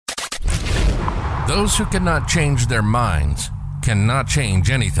Those who cannot change their minds cannot change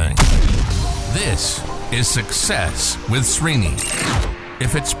anything. This is Success with Srini.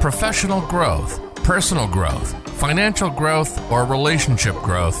 If it's professional growth, personal growth, financial growth, or relationship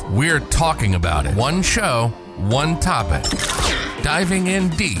growth, we're talking about it. One show, one topic. Diving in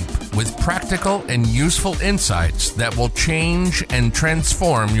deep with practical and useful insights that will change and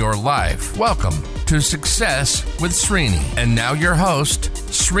transform your life. Welcome to Success with Srini. And now your host,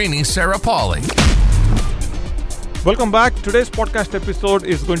 Srini Sarapalli. Welcome back. Today's podcast episode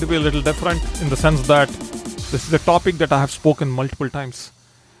is going to be a little different in the sense that this is a topic that I have spoken multiple times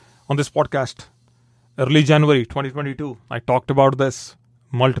on this podcast. Early January 2022, I talked about this.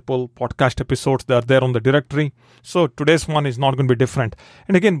 Multiple podcast episodes, they are there on the directory. So today's one is not going to be different.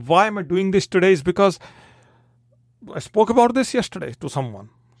 And again, why am I doing this today is because I spoke about this yesterday to someone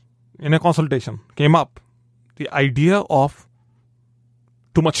in a consultation. Came up the idea of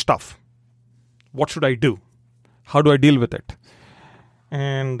too much stuff. What should I do? How do I deal with it?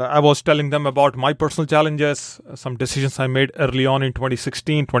 And I was telling them about my personal challenges, some decisions I made early on in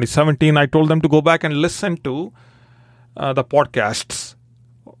 2016, 2017. I told them to go back and listen to the podcasts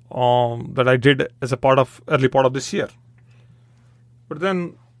that I did as a early part of this year. But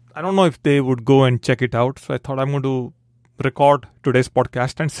then I don't know if they would go and check it out. So I thought I'm going to record today's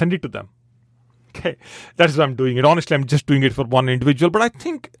podcast and send it to them. Okay, that's why I'm doing it. Honestly, I'm just doing it for one individual. But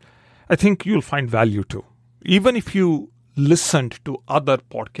I think you'll find value too. Even if you listened to other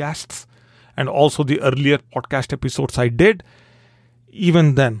podcasts and also the earlier podcast episodes I did,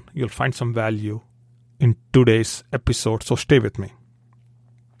 even then you'll find some value in today's episode. So stay with me.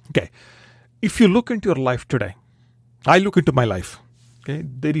 Okay, if you look into your life today, I look into my life. Okay,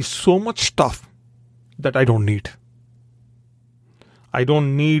 there is so much stuff that I don't need. I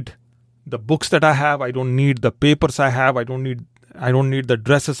don't need the books that I have. I don't need the papers I have. I don't need the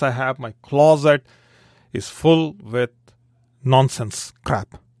dresses I have. My closet is full with nonsense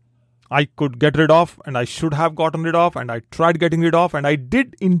crap. I could get rid of, and I should have gotten rid of, and I tried getting rid of, and I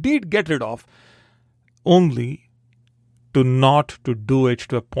did indeed get rid of, only to do it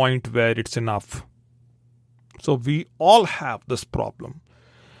to a point where it's enough. So we all have this problem.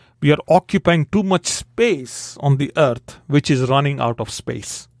 We are occupying too much space on the earth, which is running out of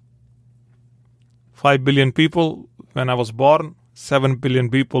space. 5 billion people when I was born, 7 billion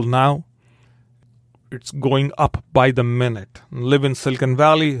people now. It's going up by the minute. Live in Silicon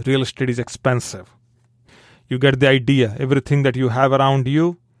Valley, real estate is expensive. You get the idea. Everything that you have around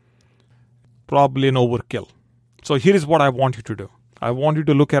you, probably an overkill. So here is what I want you to do. I want you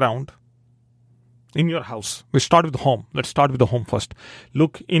to look around in your house. We start with the home. Let's start with the home first.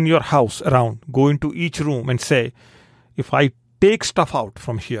 Look in your house around. Go into each room and say, if I take stuff out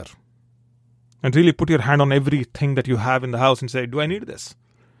from here, and really put your hand on everything that you have in the house and say, do I need this?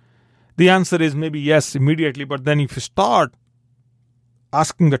 The answer is maybe yes immediately, but then if you start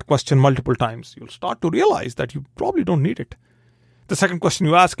asking that question multiple times, you'll start to realize that you probably don't need it. The second question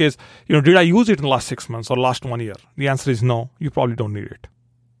you ask is, did I use it in the last 6 months or last 1 year? The answer is no, you probably don't need it.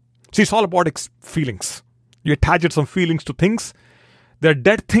 See, it's all about feelings. You attach some feelings to things. There are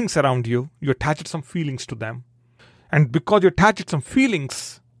dead things around you. You attach some feelings to them. And because you attach some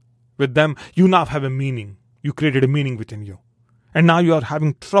feelings with them, you now have a meaning. You created a meaning within you. And now you are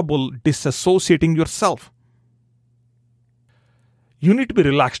having trouble disassociating yourself. You need to be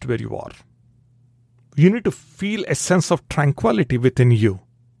relaxed where you are. You need to feel a sense of tranquility within you.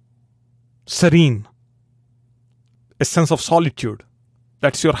 Serene. A sense of solitude.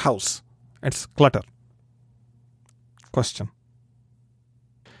 That's your house. It's clutter. Question.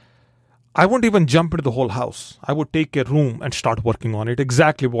 I won't even jump into the whole house. I would take a room and start working on it.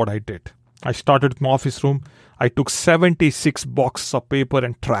 Exactly what I did. I started with my office room. I took 76 boxes of paper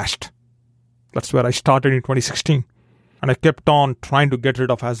and trashed. That's where I started in 2016. And I kept on trying to get rid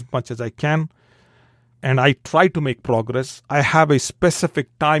of as much as I can. And I try to make progress. I have a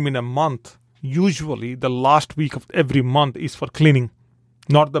specific time in a month. Usually the last week of every month is for cleaning.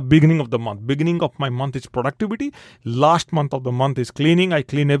 Not the beginning of the month. Beginning of my month is productivity. Last month of the month is cleaning. I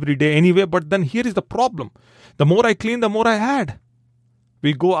clean every day anyway. But then here is the problem. The more I clean, the more I add.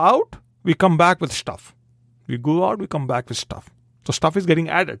 We go out, we come back with stuff. We go out, we come back with stuff. So stuff is getting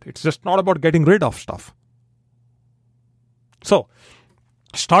added. It's just not about getting rid of stuff. So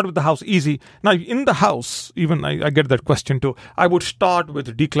start with the house, easy. Now in the house, even I get that question too. I would start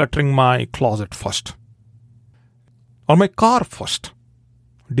with decluttering my closet first. Or my car first.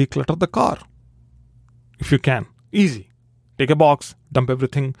 Declutter the car. If you can. Easy. Take a box, dump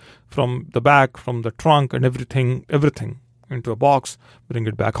everything from the back, from the trunk and everything into a box. Bring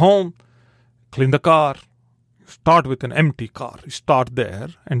it back home. Clean the car. Start with an empty car. You start there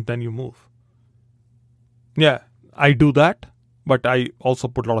and then you move. Yeah, I do that, but I also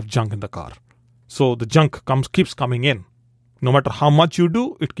put a lot of junk in the car. So the junk keeps coming in. No matter how much you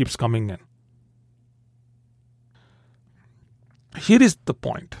do, it keeps coming in. Here is the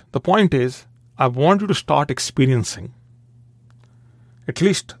point. The point is, I want you to start experiencing at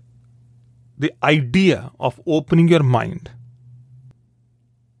least the idea of opening your mind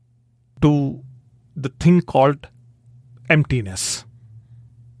to the thing called emptiness.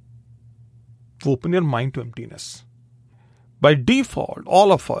 Open your mind to emptiness. By default,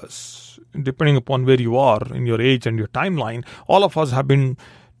 all of us, depending upon where you are in your age and your timeline, all of us have been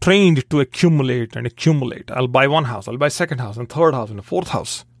trained to accumulate and accumulate. I'll buy one house, I'll buy a second house, and third house, and a fourth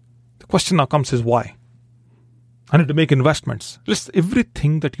house. The question now comes is why? I need to make investments. Listen,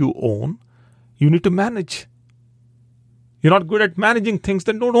 everything that you own, you need to manage. You're not good at managing things,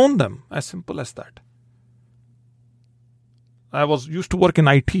 then don't own them. As simple as that. I used to work in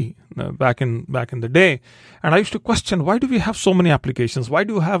IT back in the day, and I used to question, why do we have so many applications? Why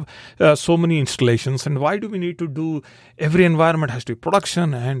do we have so many installations? And why do we need to do, every environment has to be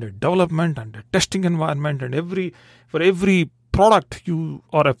production and development and a testing environment, and for every product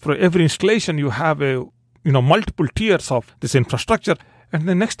for every installation you have multiple tiers of this infrastructure. And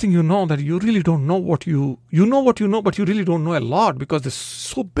the next thing you know, that you really don't know what you know, but you really don't know a lot because it's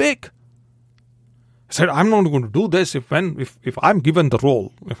so big. I said, I'm not going to do this if I'm given the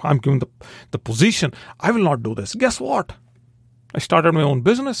role, if I'm given the position, I will not do this. Guess what? I started my own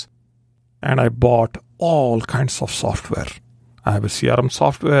business and I bought all kinds of software. I have a CRM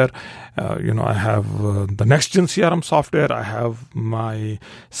software, I have the next gen CRM software, I have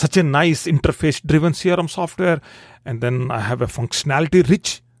such a nice interface driven CRM software, and then I have a functionality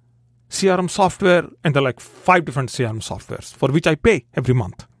rich CRM software, and there are like 5 different CRM softwares for which I pay every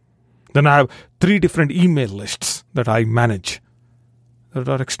month. Then I have 3 different email lists that I manage that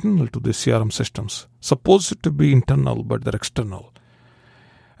are external to the CRM systems. Supposed to be internal, but they're external.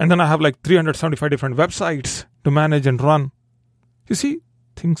 And then I have like 375 different websites to manage and run. You see,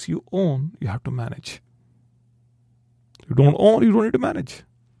 things you own, you have to manage. You don't own, you don't need to manage.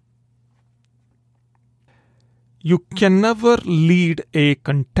 You can never lead a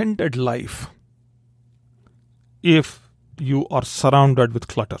contented life if you are surrounded with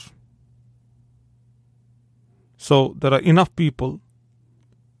clutter. So there are enough people.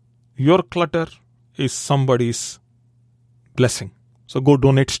 Your clutter is somebody's blessing. So go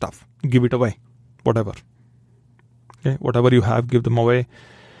donate stuff. Give it away. Whatever. Okay? Whatever you have, give them away.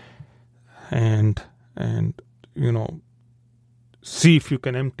 And see if you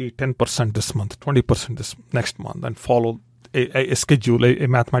can empty 10% this month, 20% this next month, and follow a schedule, a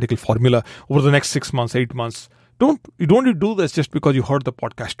mathematical formula over the next 6 months, 8 months. You don't need to do this just because you heard the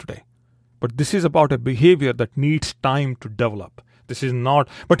podcast today. But this is about a behavior that needs time to develop. This is not,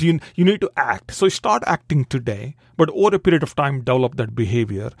 but you need to act. So start acting today, but over a period of time, develop that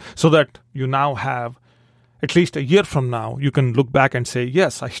behavior so that you now have, at least a year from now, you can look back and say,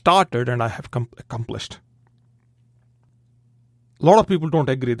 yes, I started and I have accomplished. A lot of people don't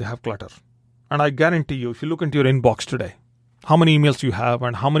agree they have clutter. And I guarantee you, if you look into your inbox today, how many emails you have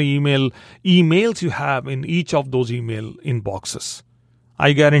and how many emails you have in each of those email inboxes.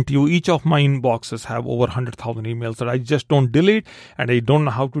 I guarantee you, each of my inboxes have over 100,000 emails that I just don't delete, and I don't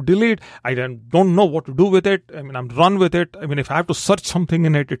know how to delete. I don't know what to do with it. I'm run with it. If I have to search something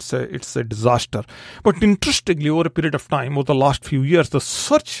in it, it's a disaster. But interestingly, over a period of time, over the last few years, the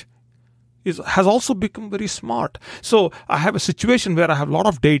search has also become very smart. So I have a situation where I have a lot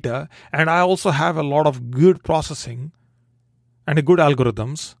of data, and I also have a lot of good processing and a good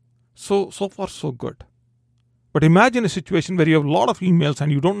algorithms. So far, so good. But imagine a situation where you have a lot of emails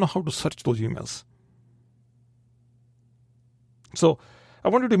and you don't know how to search those emails. So I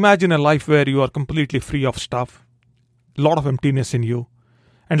want you to imagine a life where you are completely free of stuff, a lot of emptiness in you,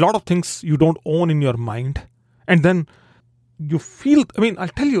 and a lot of things you don't own in your mind. And then you feel, I'll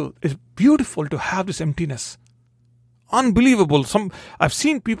tell you, it's beautiful to have this emptiness. Unbelievable. I've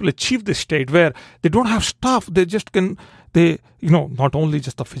seen people achieve this state where they don't have stuff. They just not only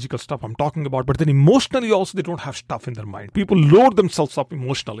just the physical stuff I'm talking about, but then emotionally also they don't have stuff in their mind. People load themselves up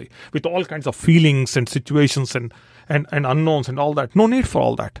emotionally with all kinds of feelings and situations and unknowns and all that. No need for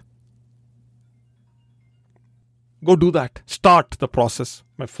all that. Go do that. Start the process.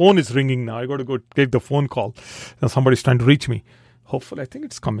 My phone is ringing now. I got to go take the phone call. Somebody's trying to reach me. Hopefully, I think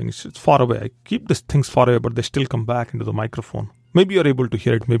it's coming. It's far away. I keep these things far away, but they still come back into the microphone. Maybe you're able to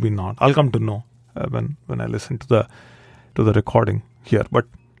hear it, maybe not. I'll come to know when I listen to the recording here. But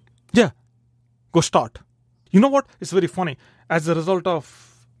yeah, go start. You know what? It's very funny. As a result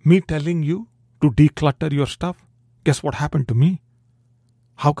of me telling you to declutter your stuff, guess what happened to me?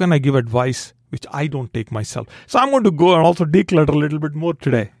 How can I give advice which I don't take myself. So I'm going to go and also declutter a little bit more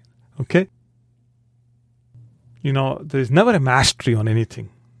today. Okay? There's never a mastery on anything.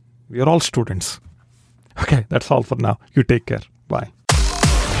 We are all students. Okay, that's all for now. You take care. Bye.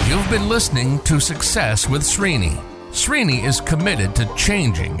 You've been listening to Success with Srini. Srini is committed to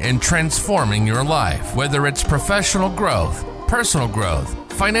changing and transforming your life, whether it's professional growth, personal growth,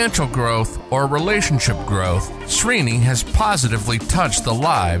 financial growth, or relationship growth. Srini has positively touched the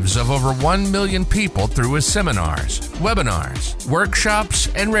lives of over 1 million people through his seminars, webinars, workshops,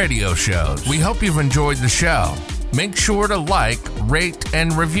 and radio shows. We hope you've enjoyed the show. Make sure to like, rate,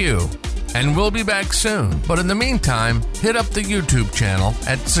 and review. And we'll be back soon. But in the meantime, hit up the YouTube channel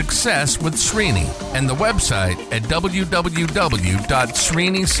at Success with Srini and the website at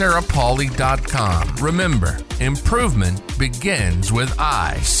www.srinisarapalli.com. Remember, improvement begins with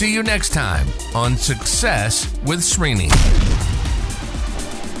I. See you next time on Success with Srini.